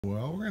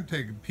Well, we're going to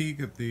take a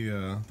peek at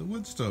the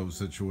wood stove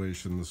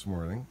situation this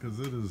morning because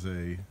it is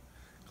a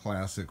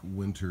classic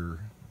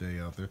winter day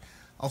out there.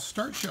 I'll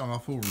start you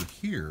off over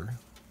here.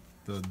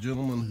 The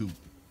gentleman who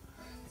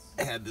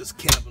had this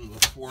cabin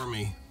before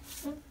me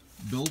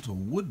built a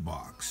wood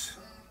box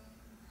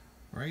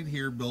right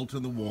here, built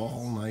in the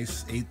wall,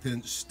 nice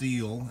 1/8"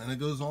 steel, and it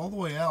goes all the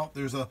way out.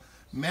 There's a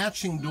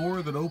matching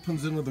door that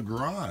opens into the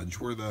garage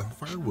where the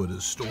firewood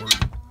is stored.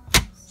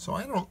 So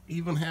I don't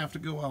even have to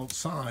go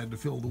outside to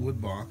fill the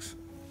wood box,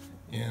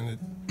 and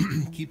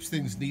it keeps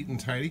things neat and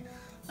tidy.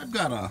 I've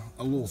got a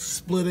little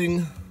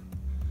splitting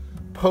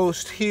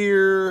post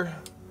here.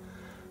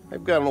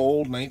 I've got an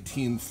old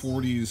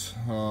 1940s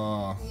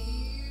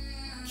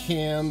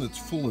can that's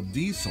full of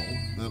diesel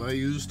that I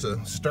use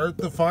to start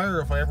the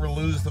fire if I ever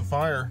lose the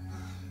fire.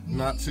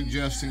 Not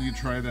suggesting you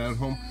try that at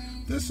home.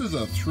 This is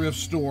a thrift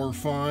store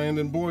find,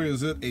 and boy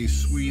is it a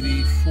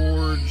sweetie.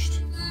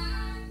 Forged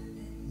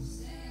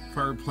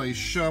fireplace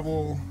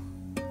shovel.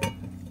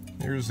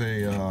 Here's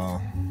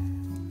a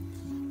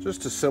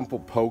just a simple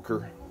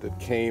poker that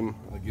came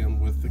again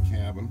with the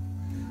cabin.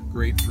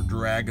 Great for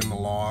dragging the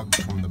logs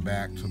from the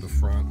back to the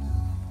front.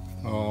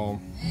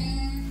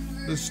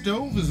 The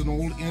stove is an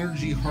old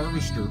energy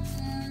harvester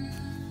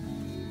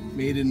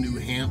made in New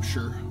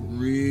Hampshire.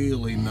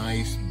 Really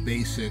nice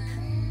basic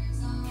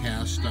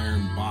cast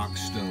iron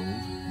box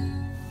stove.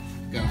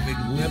 Got a big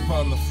lip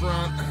on the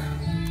front,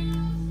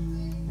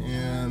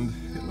 and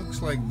it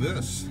looks like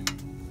this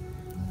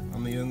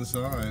on the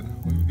inside.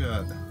 We've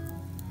got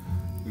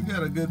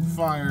a good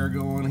fire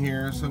going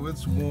here, so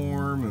it's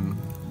warm and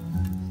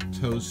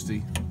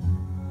toasty.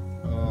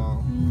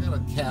 Got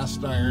a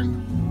cast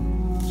iron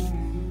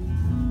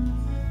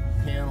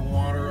pan of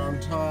water on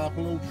top,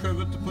 a little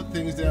trivet to put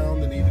things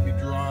down that need to be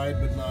dried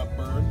but not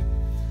burned.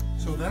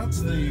 So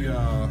that's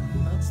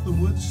the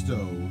wood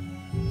stove.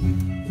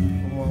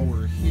 And while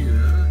we're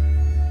here,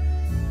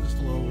 just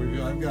a little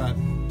review. I've got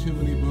too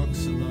many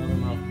books and not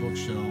enough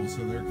bookshelves,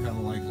 so they're kind of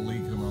like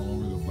leaking all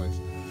over the place.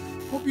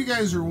 Hope you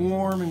guys are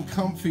warm and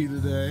comfy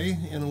today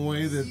in a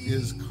way that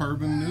is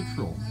carbon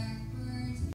neutral.